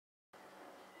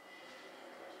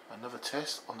Another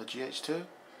test on the GH2.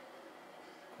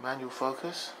 Manual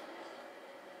focus.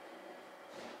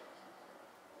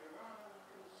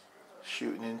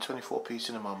 Shooting in 24p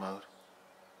cinema mode.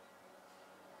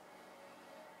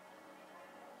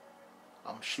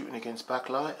 I'm shooting against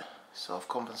backlight, so I've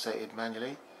compensated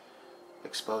manually,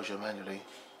 exposure manually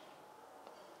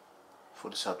for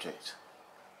the subject,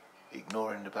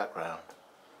 ignoring the background.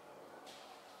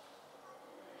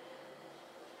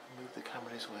 Move the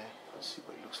camera this way, let's see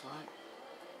what it looks like.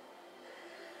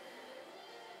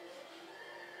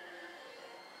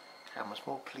 Camera's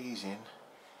more pleasing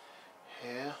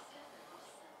here,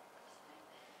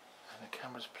 and the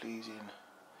camera's pleasing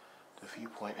the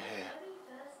viewpoint here.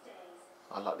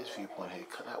 I like this viewpoint here.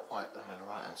 Cut that white on the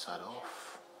right hand side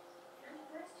off.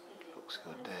 Looks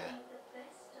good there.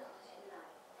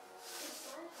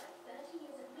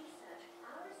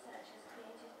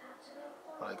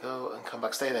 Right, go and come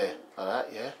back. Stay there. Like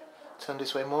that, yeah. Turn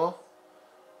this way more.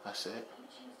 That's it.